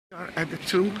We are at the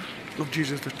tomb of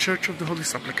Jesus, the Church of the Holy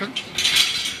Sepulchre.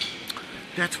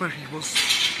 That's where he was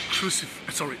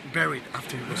buried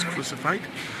after he was crucified.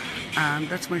 And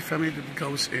that's my family that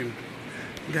goes in.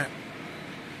 The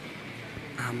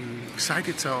site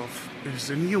itself is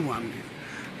a new one.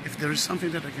 If there is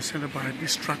something that I can say about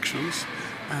destructions,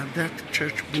 that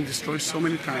church been destroyed so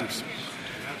many times.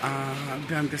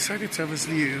 Then the site itself is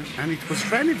new, and it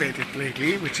was renovated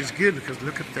lately, which is good because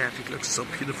look at that, it looks so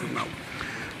beautiful now.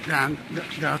 Then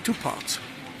there are two parts.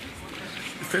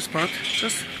 The first part,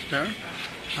 just there,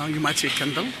 you might see a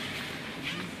candle.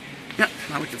 Yeah,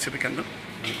 now we can see the candle.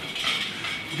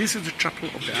 This is the chapel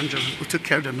of the angel who took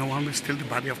care that no one will steal the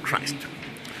body of Christ.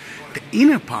 The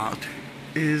inner part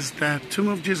is the tomb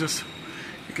of Jesus.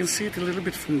 You can see it a little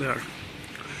bit from there.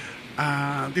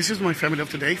 This is my family of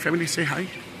today. Family, say hi.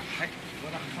 Hi.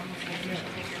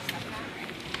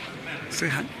 Say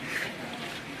hi.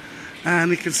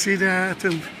 And you can see that.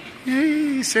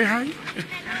 Hey, say hi.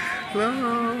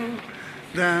 Hello.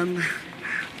 Then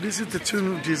this is the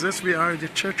tomb of Jesus. We are at the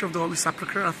Church of the Holy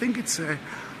Sepulchre. I think it's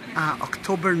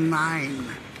October 9,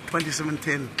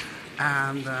 2017.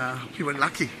 And we were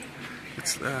lucky.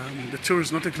 It's, the tour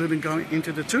is not including going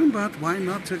into the tomb, but why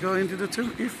not to go into the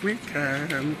tomb if we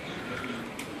can?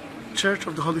 Church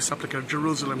of the Holy Sepulchre,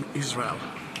 Jerusalem, Israel.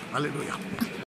 Hallelujah.